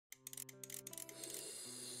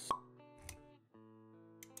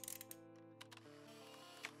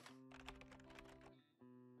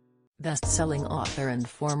Best-selling author and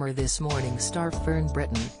former This Morning star Fern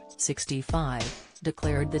Britton, 65,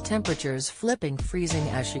 declared the temperatures flipping freezing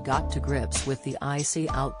as she got to grips with the icy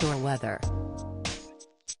outdoor weather.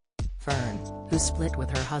 Fern, who split with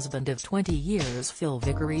her husband of 20 years Phil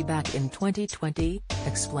Vickery back in 2020,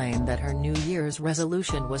 explained that her New Year's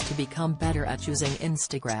resolution was to become better at using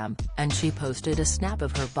Instagram, and she posted a snap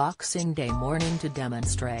of her Boxing Day morning to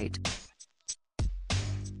demonstrate.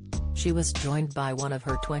 She was joined by one of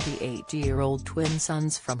her 28-year-old twin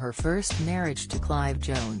sons from her first marriage to Clive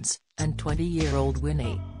Jones, and 20-year-old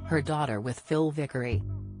Winnie, her daughter with Phil Vickery.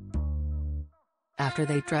 After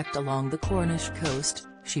they trekked along the Cornish coast,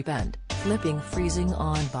 she penned, "Flipping freezing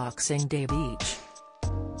on Boxing Day beach."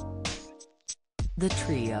 The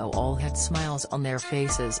trio all had smiles on their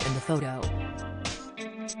faces in the photo.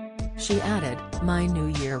 She added, "My New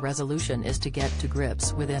Year resolution is to get to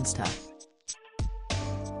grips with Insta."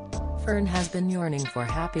 Fern has been yearning for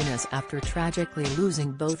happiness after tragically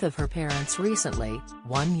losing both of her parents recently,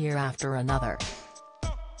 one year after another.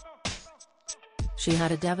 She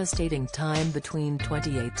had a devastating time between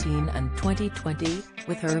 2018 and 2020,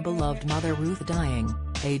 with her beloved mother Ruth dying,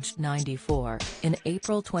 aged 94, in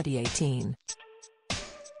April 2018.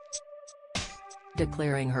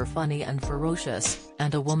 Declaring her funny and ferocious,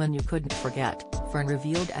 and a woman you couldn't forget, Fern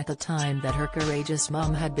revealed at the time that her courageous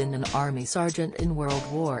mum had been an army sergeant in World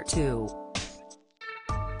War II.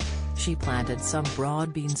 She planted some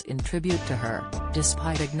broad beans in tribute to her,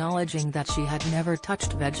 despite acknowledging that she had never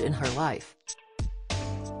touched veg in her life.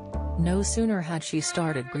 No sooner had she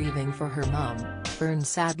started grieving for her mum, Fern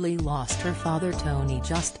sadly lost her father Tony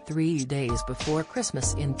just 3 days before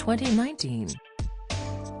Christmas in 2019.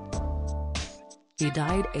 He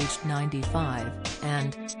died aged 95,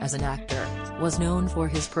 and, as an actor, was known for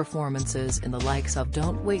his performances in the likes of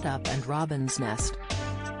Don't Wait Up and Robin's Nest.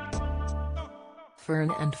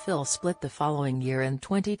 Fern and Phil split the following year in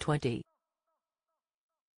 2020.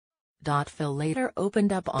 Phil later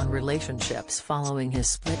opened up on relationships following his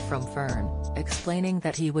split from Fern, explaining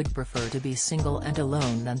that he would prefer to be single and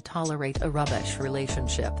alone than tolerate a rubbish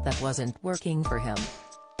relationship that wasn't working for him.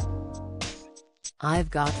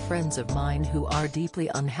 "I've got friends of mine who are deeply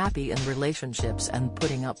unhappy in relationships and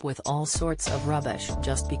putting up with all sorts of rubbish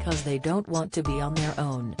just because they don't want to be on their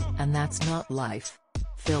own, and that's not life,"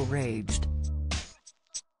 Phil raged.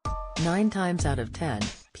 9 times out of 10,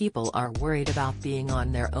 people are worried about being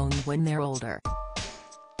on their own when they're older.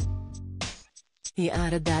 He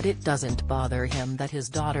added that it doesn't bother him that his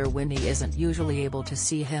daughter Winnie isn't usually able to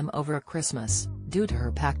see him over Christmas, due to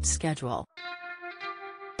her packed schedule.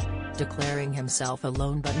 Declaring himself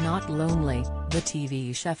alone but not lonely, the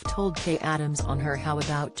TV chef told Kay Adams on her How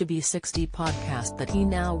About to Be 60 podcast that he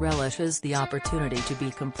now relishes the opportunity to be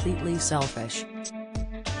completely selfish.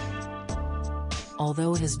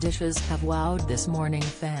 Although his dishes have wowed This Morning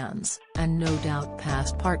fans, and no doubt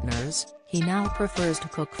past partners, he now prefers to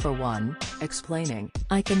cook for one, explaining,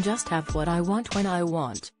 "I can just have what I want when I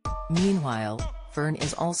want." Meanwhile, Fern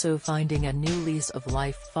is also finding a new lease of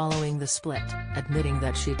life following the split, admitting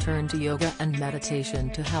that she turned to yoga and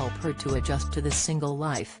meditation to help her to adjust to the single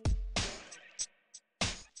life.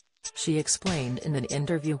 She explained in an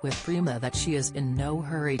interview with Prima that she is in no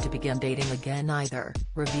hurry to begin dating again either,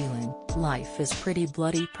 revealing, "Life is pretty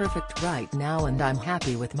bloody perfect right now and I'm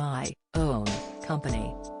happy with my own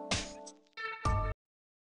company."